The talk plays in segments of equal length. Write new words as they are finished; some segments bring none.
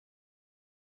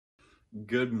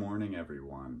Good morning,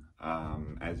 everyone.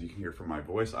 As you can hear from my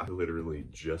voice, I literally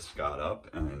just got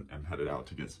up and am headed out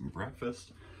to get some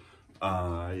breakfast.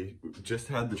 I just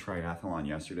had the triathlon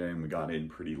yesterday and we got in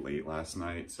pretty late last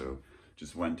night, so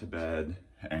just went to bed,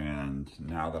 and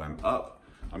now that I'm up,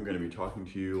 I'm going to be talking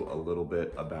to you a little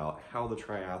bit about how the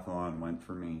triathlon went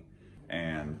for me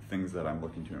and things that I'm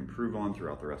looking to improve on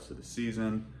throughout the rest of the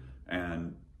season,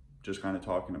 and just kind of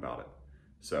talking about it.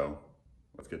 So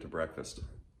let's get to breakfast.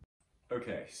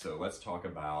 Okay, so let's talk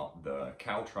about the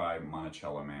CalTri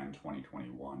Monticello Man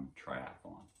 2021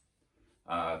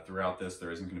 triathlon. Throughout this,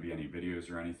 there isn't going to be any videos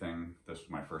or anything. This was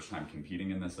my first time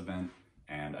competing in this event,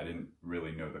 and I didn't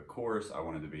really know the course. I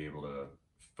wanted to be able to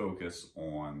focus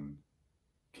on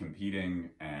competing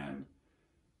and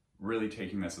really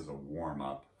taking this as a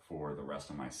warm-up for the rest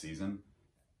of my season.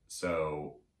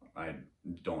 So I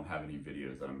don't have any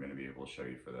videos that I'm going to be able to show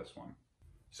you for this one.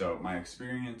 So my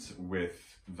experience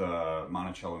with the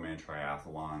Monticello Man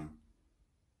Triathlon,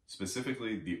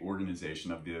 specifically the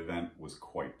organization of the event, was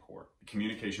quite poor. The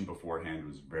communication beforehand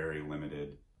was very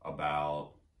limited.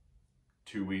 About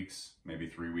 2 weeks, maybe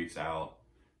 3 weeks out,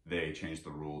 they changed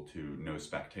the rule to no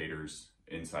spectators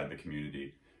inside the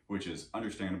community, which is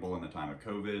understandable in the time of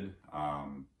COVID.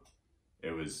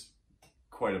 It was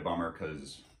quite a bummer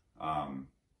because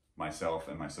myself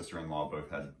and my sister-in-law both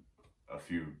had a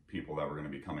few people that were going to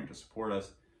be coming to support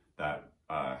us that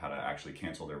had to actually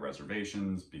cancel their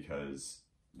reservations because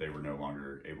they were no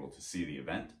longer able to see the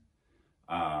event.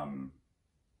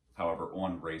 However,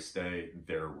 on race day,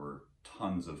 there were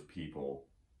tons of people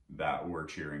that were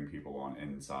cheering people on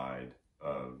inside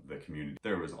of the community.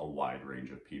 There was a wide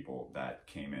range of people that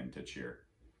came in to cheer.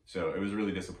 So it was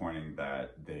really disappointing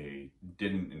that they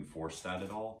didn't enforce that at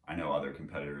all. I know other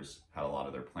competitors had a lot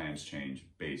of their plans changed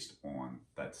based on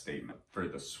that statement. For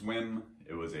the swim,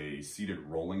 it was a seated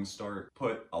rolling start,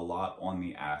 put a lot on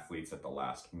the athletes at the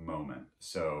last moment.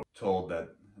 So told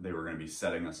that they were going to be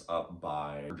setting us up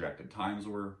by projected times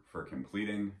were for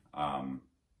completing.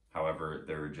 However,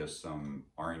 there were just some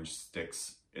orange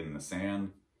sticks in the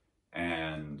sand,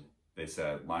 and they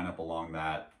said, line up along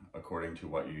that according to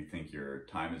what you think your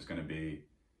time is going to be.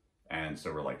 And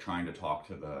so we're like trying to talk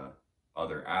to the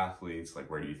other athletes, like,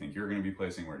 where do you think you're going to be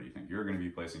placing? Where do you think you're going to be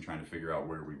placing? Trying to figure out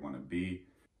where we want to be.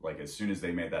 Like, as soon as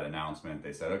they made that announcement,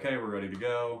 they said, okay, we're ready to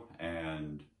go,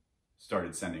 and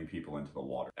started sending people into the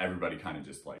water. Everybody kind of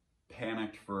just like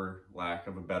panicked, for lack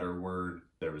of a better word.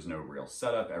 There was no real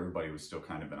setup. Everybody was still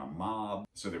kind of in a mob.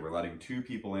 So they were letting 2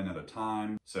 people in at a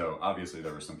time. So obviously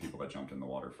there were some people that jumped in the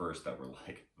water first that were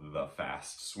like the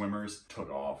fast swimmers,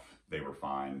 took off, they were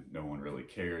fine, no one really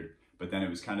cared. But then it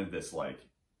was kind of this like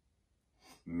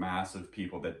mass of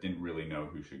people that didn't really know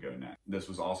who should go next. This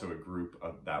was also a group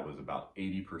that was about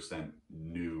 80%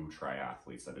 new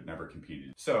triathletes that had never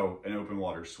competed. So an open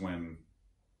water swim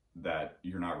that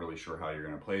you're not really sure how you're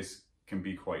going to place can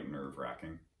be quite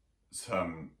nerve-wracking.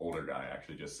 Some older guy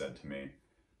actually just said to me,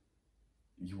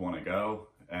 you want to go?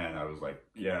 And I was like,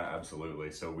 yeah, absolutely.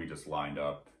 So we just lined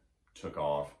up, took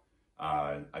off.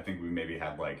 I think we maybe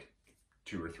had like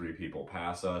 2 or 3 people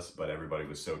pass us, but everybody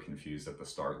was so confused at the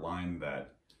start line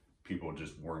that people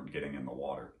just weren't getting in the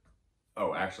water.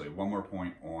 Oh, actually, one more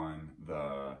point on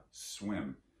the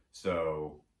swim.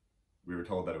 So we were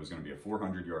told that it was going to be a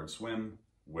 400-yard swim,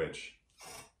 which,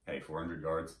 hey, 400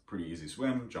 yards, pretty easy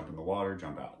swim, jump in the water,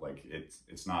 jump out. Like,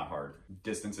 it's not hard.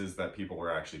 Distances that people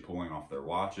were actually pulling off their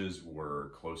watches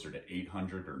were closer to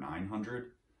 800 or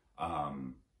 900,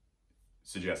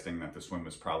 suggesting that the swim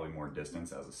was probably more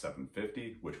distance as a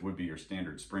 750, which would be your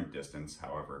standard sprint distance.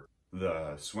 However,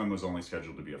 the swim was only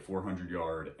scheduled to be a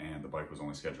 400-yard and the bike was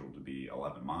only scheduled to be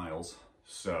 11 miles.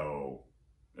 So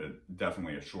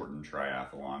definitely a shortened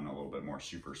triathlon, a little bit more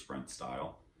super sprint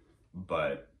style.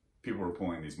 But people were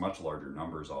pulling these much larger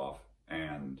numbers off,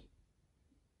 and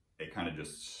it kind of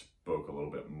just spoke a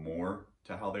little bit more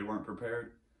to how they weren't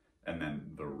prepared. And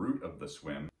then the route of the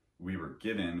swim we were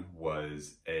given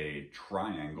was a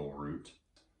triangle route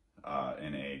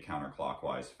in a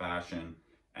counterclockwise fashion,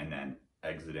 and then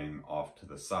exiting off to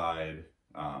the side,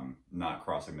 not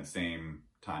crossing the same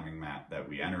timing mat that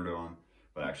we entered on,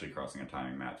 but actually crossing a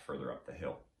timing mat further up the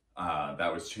hill.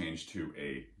 That was changed to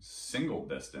a single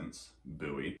distance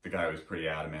buoy. The guy was pretty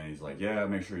adamant. He's like, yeah,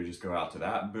 make sure you just go out to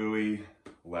that buoy,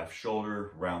 left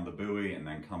shoulder, round the buoy, and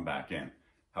then come back in.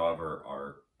 However,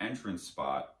 our entrance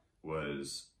spot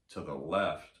was to the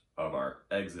left of our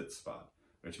exit spot,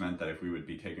 which meant that if we would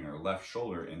be taking our left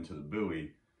shoulder into the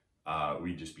buoy,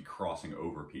 we'd just be crossing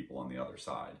over people on the other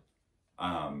side,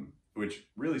 which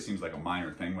really seems like a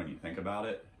minor thing when you think about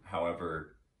it.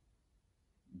 However,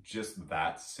 just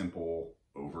that simple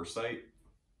oversight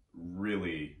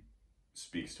really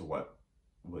speaks to what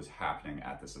was happening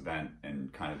at this event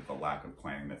and kind of the lack of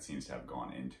planning that seems to have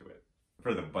gone into it.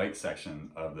 For the bike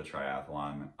section of the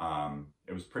triathlon,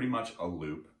 it was pretty much a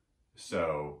loop,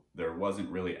 so there wasn't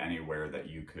really anywhere that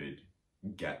you could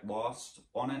get lost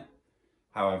on it.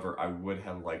 However, I would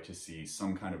have liked to see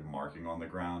some kind of marking on the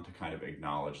ground to kind of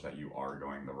acknowledge that you are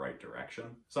going the right direction.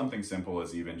 Something simple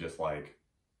as even just like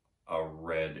a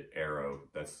red arrow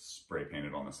that's spray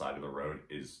painted on the side of the road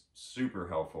is super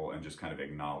helpful and just kind of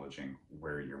acknowledging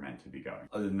where you're meant to be going.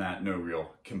 Other than that, no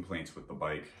real complaints with the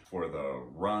bike. For the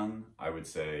run, I would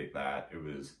say that it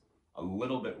was a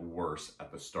little bit worse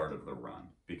at the start of the run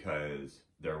because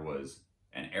there was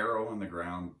an arrow on the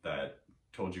ground that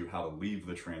told you how to leave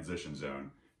the transition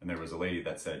zone, and there was a lady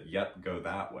that said, yep, go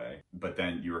that way. But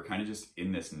then you were kind of just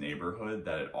in this neighborhood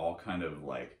that it all kind of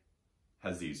like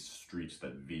has these streets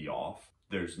that V off.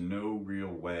 There's no real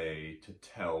way to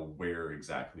tell where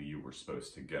exactly you were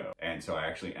supposed to go. And so I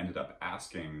actually ended up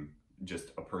asking just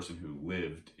a person who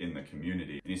lived in the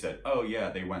community, and he said, oh yeah,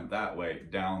 they went that way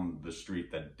down the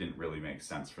street that didn't really make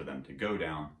sense for them to go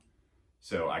down.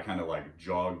 So I kind of like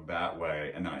jogged that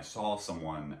way, and then I saw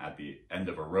someone at the end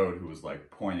of a road who was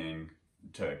like pointing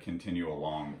to continue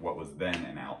along what was then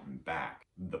an out and back.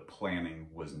 The planning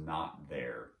was not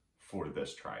there for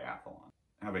this triathlon.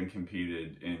 Having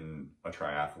competed in a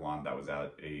triathlon that was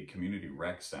at a community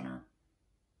rec center,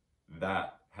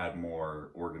 that had more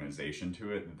organization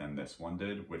to it than this one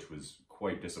did, which was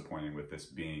quite disappointing with this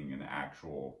being an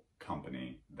actual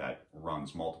company that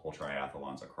runs multiple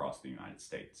triathlons across the United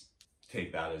States.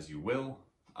 Take that as you will.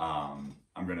 I'm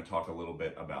going to talk a little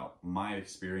bit about my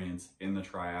experience in the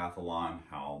triathlon,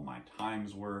 how my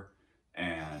times were,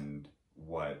 and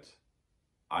what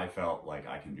I felt like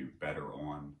I can do better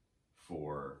on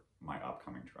for my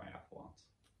upcoming triathlons.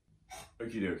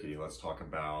 Okie dokie, let's talk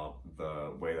about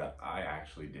the way that I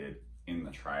actually did in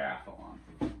the triathlon.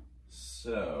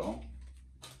 So,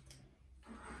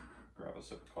 grab a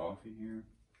sip of coffee here.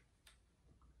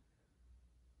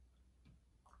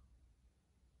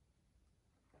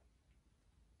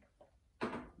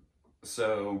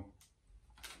 So,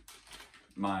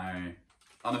 my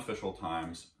unofficial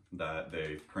times that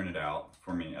they printed out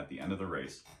for me at the end of the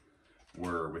race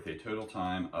were with a total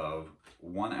time of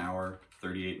 1 hour,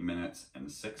 38 minutes, and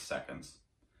 6 seconds.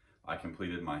 I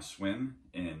completed my swim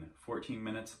in 14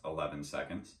 minutes, 11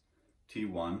 seconds.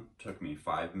 T1 took me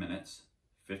 5 minutes,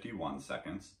 51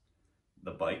 seconds.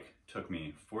 The bike took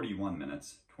me 41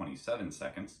 minutes, 27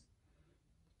 seconds.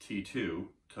 T2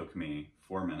 took me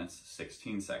 4 minutes,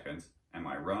 16 seconds. And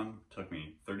my run took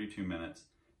me 32 minutes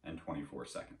and 24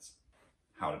 seconds.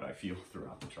 How did I feel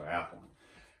throughout the triathlon?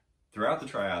 Throughout the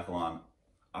triathlon,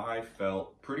 I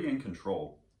felt pretty in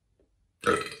control.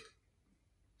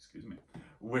 Excuse me.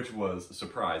 Which was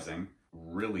surprising.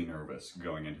 Really nervous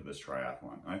going into this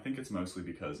triathlon. And I think it's mostly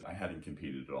because I hadn't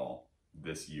competed at all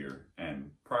this year.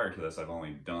 And prior to this, I've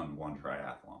only done one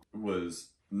triathlon.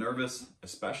 Was nervous,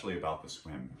 especially about the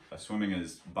swim. Swimming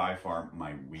is by far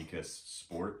my weakest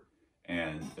sport.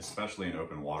 And especially in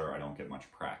open water, I don't get much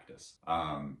practice.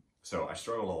 So I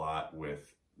struggled a lot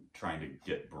with trying to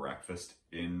get breakfast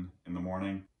in the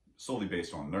morning, solely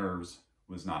based on nerves,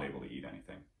 was not able to eat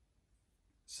anything.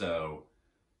 So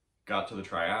got to the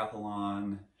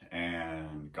triathlon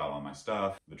and got all my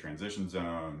stuff, the transition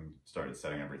zone, started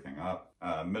setting everything up.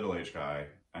 A middle-aged guy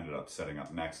ended up setting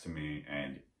up next to me,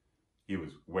 and he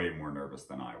was way more nervous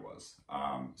than I was.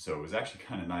 So it was actually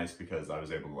kind of nice because I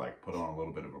was able to like put on a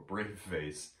little bit of a brave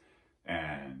face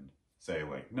and say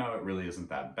like, no, it really isn't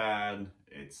that bad.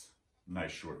 It's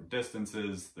nice short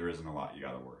distances. There isn't a lot you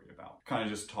got to worry about. Kind of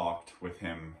just talked with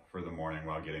him for the morning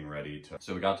while getting ready to.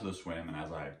 So we got to the swim, and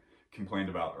as I complained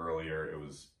about earlier, it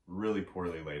was really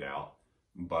poorly laid out,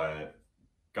 but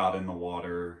got in the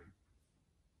water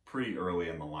pretty early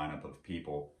in the lineup of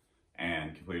people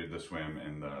and completed the swim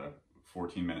in the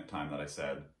 14-minute time that I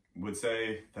said. Would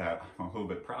say that I'm a little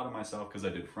bit proud of myself because I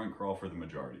did front crawl for the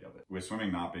majority of it. With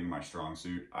swimming not being my strong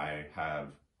suit, I have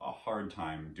a hard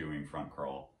time doing front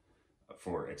crawl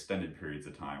for extended periods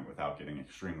of time without getting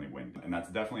extremely winded. And that's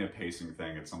definitely a pacing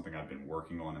thing. It's something I've been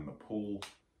working on in the pool.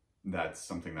 That's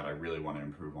something that I really want to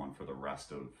improve on for the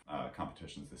rest of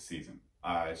competitions this season.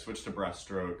 I switched to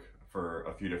breaststroke for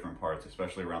a few different parts,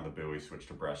 especially around the buoy, switched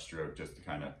to breaststroke just to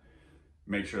kind of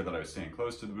make sure that I was staying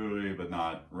close to the buoy, but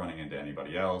not running into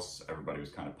anybody else. Everybody was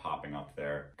kind of popping up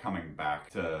there. Coming back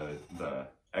to the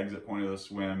exit point of the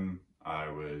swim, I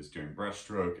was doing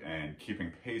breaststroke and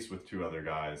keeping pace with two other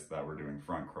guys that were doing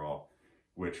front crawl.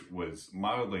 which was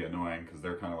mildly annoying because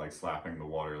they're kind of like slapping the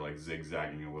water, like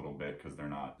zigzagging a little bit because they're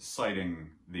not sighting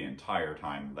the entire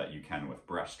time that you can with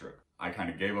breaststroke. I kind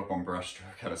of gave up on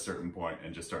breaststroke at a certain point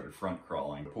and just started front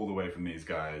crawling. Pulled away from these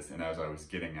guys, and as I was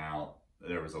getting out,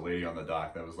 there was a lady on the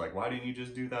dock that was like, "Why didn't you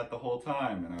just do that the whole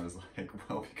time?" And I was like,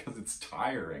 "Well, because it's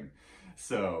tiring."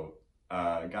 So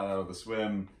got out of the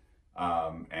swim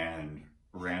and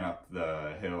ran up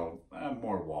the hill,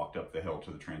 more walked up the hill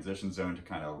to the transition zone to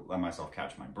kind of let myself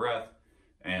catch my breath.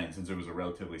 And since it was a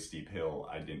relatively steep hill,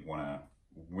 I didn't want to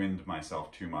wind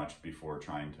myself too much before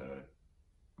trying to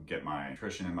get my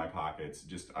nutrition in my pockets.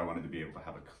 Just, I wanted to be able to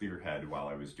have a clear head while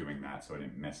I was doing that so I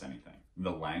didn't miss anything.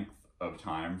 The length of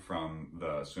time from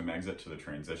the swim exit to the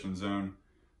transition zone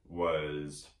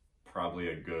was probably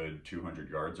a good 200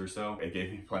 yards or so. It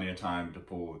gave me plenty of time to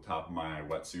pull the top of my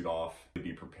wetsuit off to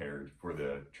be prepared for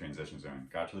the transition zone.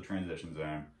 Got to the transition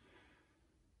zone,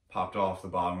 popped off the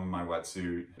bottom of my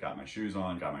wetsuit, got my shoes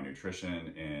on, got my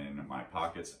nutrition in my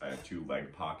pockets. I have 2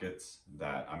 leg pockets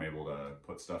that I'm able to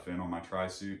put stuff in on my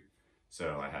tri-suit.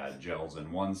 So I had gels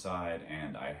in one side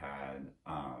and I had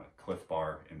Cliff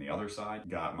Bar in the other side.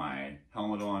 Got my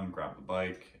helmet on, grabbed the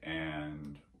bike,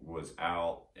 and was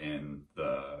out in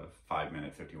the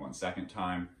 5-minute 51-second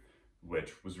time,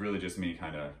 which was really just me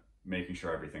kind of making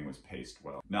sure everything was paced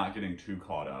well. Not getting too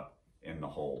caught up in the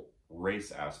whole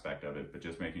race aspect of it, but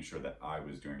just making sure that I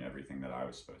was doing everything that I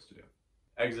was supposed to do.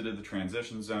 Exited the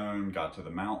transition zone, got to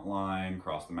the mount line,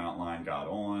 crossed the mount line, got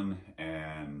on,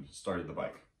 and started the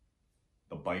bike.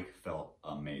 The bike felt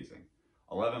amazing.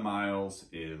 11 miles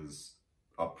is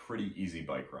a pretty easy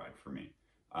bike ride for me.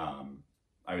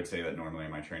 I would say that normally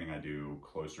in my training I do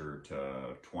closer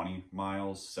to 20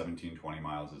 miles. 17, 20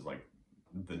 miles is like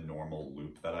the normal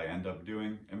loop that I end up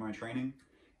doing in my training.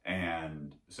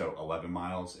 And so 11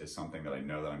 miles is something that I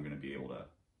know that I'm going to be able to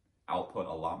output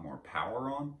a lot more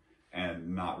power on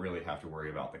and not really have to worry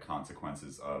about the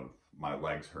consequences of my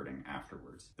legs hurting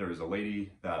afterwards. There was a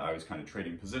lady that I was kind of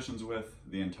trading positions with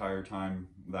the entire time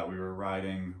that we were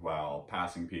riding while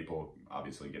passing people,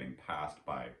 obviously getting passed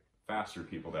by faster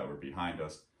people that were behind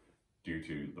us due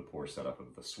to the poor setup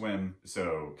of the swim.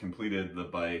 So completed the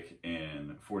bike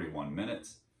in 41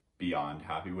 minutes. Beyond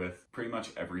happy with. Pretty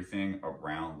much everything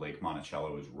around Lake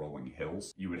Monticello is rolling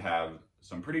hills. You would have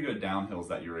some pretty good downhills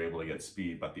that you were able to get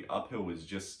speed, but the uphill was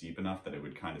just steep enough that it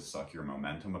would kind of suck your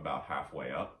momentum about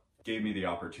halfway up. Gave me the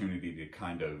opportunity to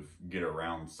kind of get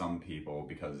around some people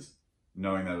because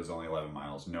knowing that it was only 11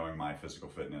 miles, knowing my physical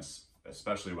fitness,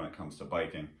 especially when it comes to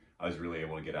biking, I was really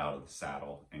able to get out of the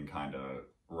saddle and kind of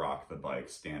rock the bike,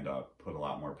 stand up, put a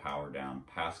lot more power down,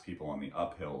 pass people on the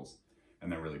uphills,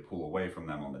 and then really pull away from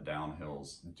them on the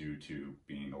downhills due to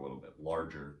being a little bit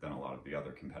larger than a lot of the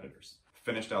other competitors.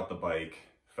 Finished out the bike,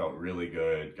 felt really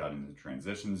good, got into the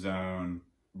transition zone.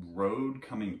 Road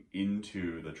coming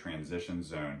into the transition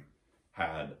zone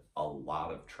had a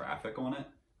lot of traffic on it,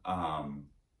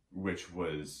 which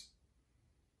was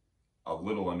a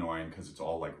little annoying because it's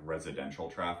all like residential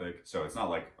traffic. So it's not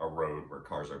like a road where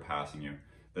cars are passing you.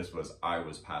 This was, I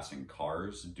was passing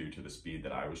cars due to the speed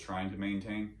that I was trying to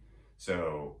maintain.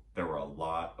 So there were a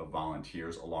lot of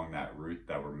volunteers along that route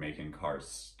that were making cars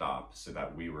stop so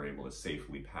that we were able to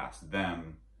safely pass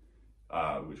them,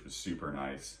 which was super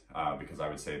nice because I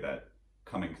would say that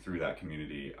coming through that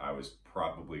community, I was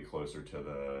probably closer to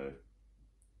the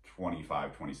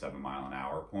 25, 27 mile an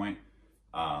hour point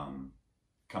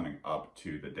coming up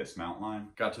to the dismount line.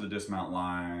 Got to the dismount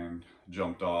line,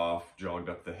 jumped off, jogged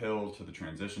up the hill to the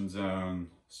transition zone,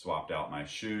 swapped out my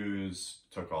shoes,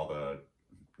 took all the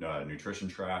nutrition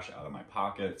trash out of my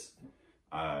pockets,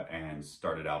 and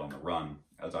started out on the run.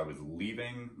 As I was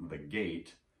leaving the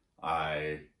gate,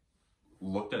 I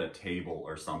looked at a table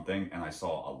or something and I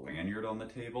saw a lanyard on the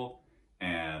table,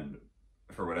 and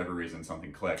for whatever reason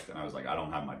something clicked and I was like, I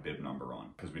don't have my bib number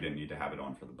on, because we didn't need to have it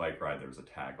on for the bike ride. There was a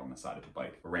tag on the side of the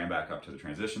bike. I ran back up to the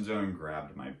transition zone,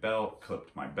 grabbed my belt,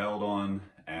 clipped my belt on,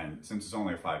 and since it's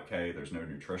only a 5K, there's no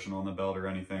nutrition on the belt or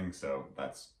anything, so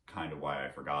that's kind of why I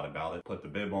forgot about it. Put the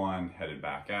bib on, headed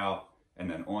back out, and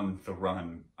then on the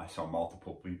run, I saw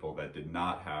multiple people that did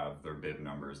not have their bib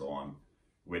numbers on,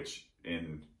 which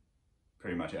in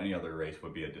pretty much any other race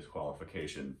would be a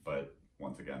disqualification, but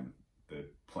once again, the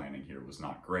planning here was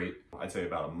not great. I'd say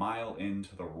about a mile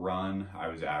into the run, I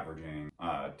was averaging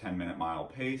a 10-minute mile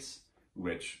pace,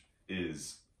 which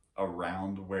is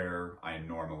around where I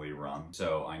normally run.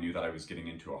 So I knew that I was getting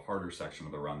into a harder section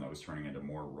of the run that was turning into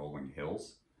more rolling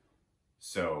hills.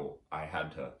 So I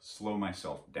had to slow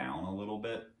myself down a little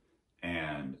bit.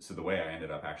 And so the way I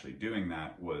ended up actually doing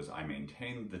that was I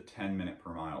maintained the 10-minute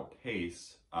per mile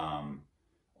pace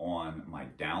on my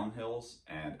downhills,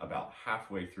 and about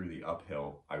halfway through the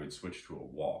uphill, I would switch to a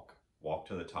walk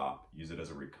to the top, use it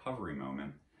as a recovery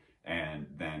moment, and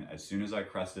then as soon as I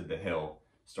crested the hill,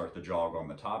 start the jog on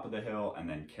the top of the hill and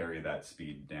then carry that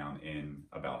speed down in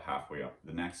about halfway up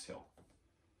the next hill.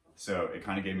 So it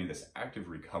kind of gave me this active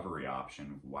recovery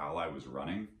option while I was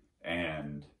running,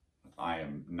 and I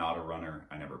am not a runner.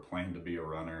 I never planned to be a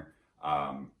runner.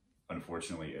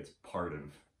 Unfortunately, it's part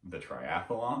of the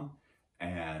triathlon,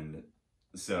 and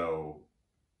so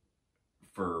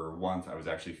for once I was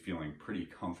actually feeling pretty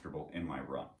comfortable in my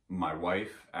run. My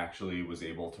wife actually was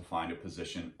able to find a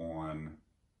position on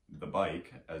the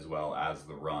bike as well as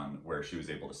the run where she was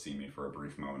able to see me for a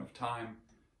brief moment of time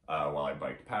while I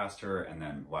biked past her, and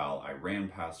then while I ran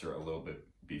past her a little bit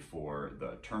before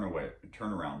the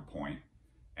turnaround point,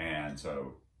 and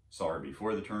so saw her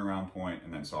before the turnaround point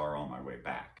and then saw her on my way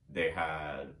back. They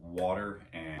had water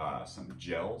and some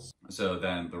gels. So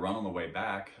then the run on the way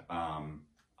back,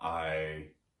 I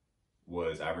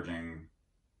was averaging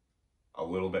a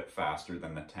little bit faster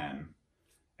than the 10.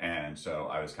 And so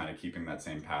I was kind of keeping that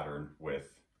same pattern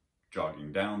with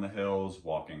jogging down the hills,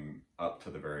 walking up to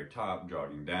the very top,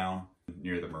 jogging down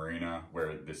near the marina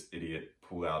where this idiot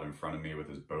pulled out in front of me with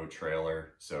his boat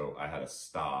trailer. So I had to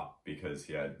stop because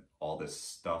he had all this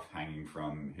stuff hanging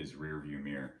from his rear view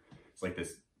mirror. It's like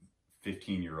this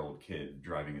 15-year-old kid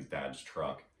driving his dad's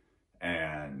truck.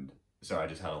 And so I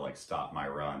just had to like stop my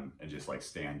run and just like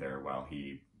stand there while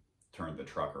he turned the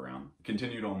truck around.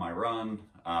 Continued on my run,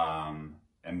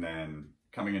 and then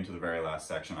coming into the very last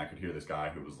section, I could hear this guy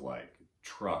who was like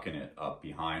trucking it up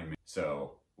behind me.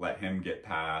 So let him get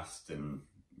past, and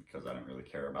because I didn't really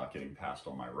care about getting past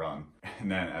on my run.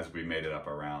 And then as we made it up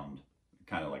around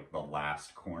kind of like the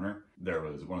last corner, there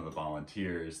was one of the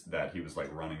volunteers that he was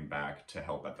like running back to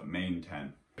help at the main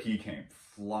tent. He came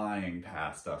flying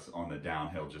past us on the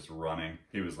downhill, just running.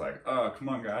 He was like, "Oh, come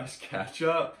on guys, catch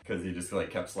up." Because he just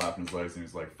like kept slapping his legs and he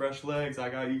was like, "Fresh legs, I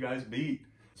got you guys beat."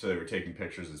 So they were taking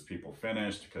pictures as people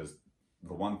finished, because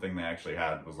the one thing they actually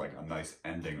had was like a nice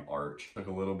ending arch. Took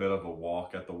a little bit of a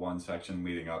walk at the one section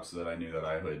leading up so that I knew that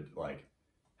I would like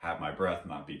have my breath,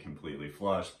 not be completely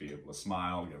flushed, be able to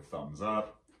smile, give thumbs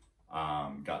up.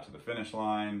 Got to the finish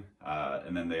line,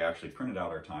 and then they actually printed out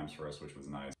our times for us, which was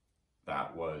nice.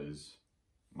 That was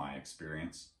my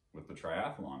experience with the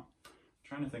triathlon. I'm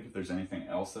trying to think if there's anything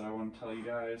else that I want to tell you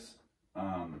guys.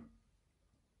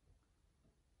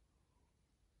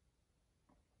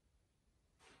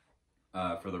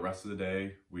 For the rest of the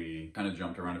day, we kind of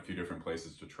jumped around a few different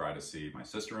places to try to see my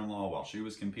sister-in-law while she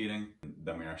was competing.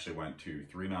 Then we actually went to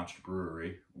Three Notched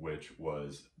Brewery, which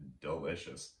was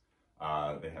delicious.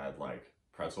 They had like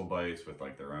pretzel bites with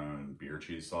like their own beer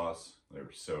cheese sauce. They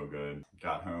were so good.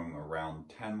 Got home around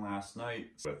 10 last night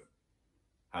with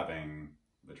having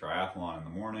the triathlon in the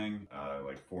morning,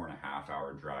 like 4.5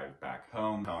 hour drive back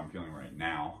home. How I'm feeling right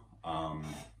now.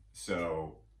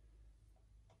 So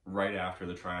right after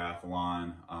the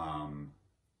triathlon,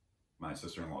 my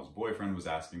sister-in-law's boyfriend was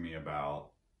asking me about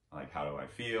like, how do I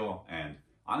feel? And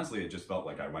honestly, it just felt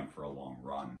like I went for a long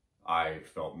run. I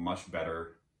felt much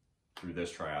better through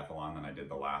this triathlon than I did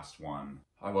the last one.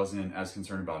 I wasn't as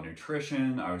concerned about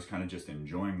nutrition. I was kind of just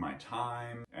enjoying my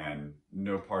time, and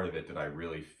no part of it did I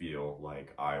really feel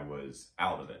like I was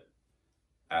out of it.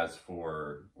 As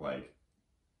for like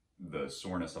the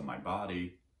soreness of my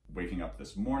body, waking up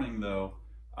this morning though,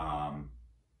 I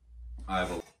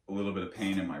have a little bit of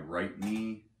pain in my right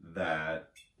knee that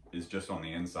is just on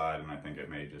the inside, and I think it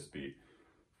may just be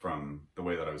from the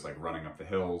way that I was like running up the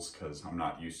hills, because I'm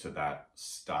not used to that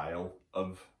style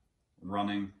of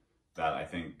running, that I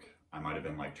think I might have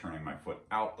been like turning my foot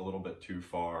out a little bit too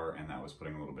far, and that was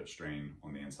putting a little bit strain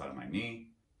on the inside of my knee.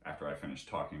 After I finish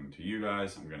talking to you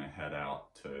guys, I'm gonna head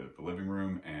out to the living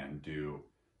room and do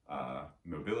a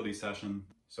mobility session.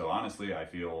 So honestly, I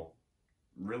feel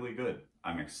really good.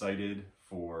 I'm excited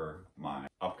for my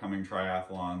upcoming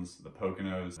triathlons, the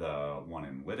Poconos, the one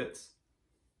in Lidditz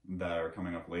that are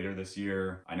coming up later this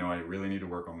year. I know I really need to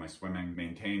work on my swimming,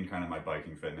 maintain kind of my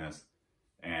biking fitness,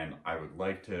 and I would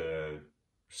like to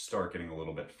start getting a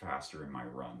little bit faster in my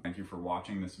run. Thank you for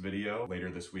watching this video. Later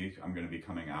this week, I'm going to be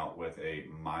coming out with a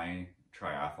My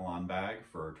Triathlon bag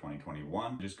for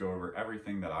 2021. Just go over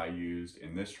everything that I used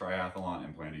in this triathlon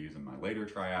and plan to use in my later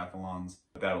triathlons.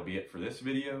 But that'll be it for this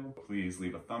video. Please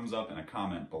leave a thumbs up and a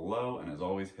comment below, and as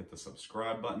always, hit the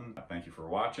subscribe button. Thank you for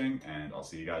watching, and I'll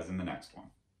see you guys in the next one.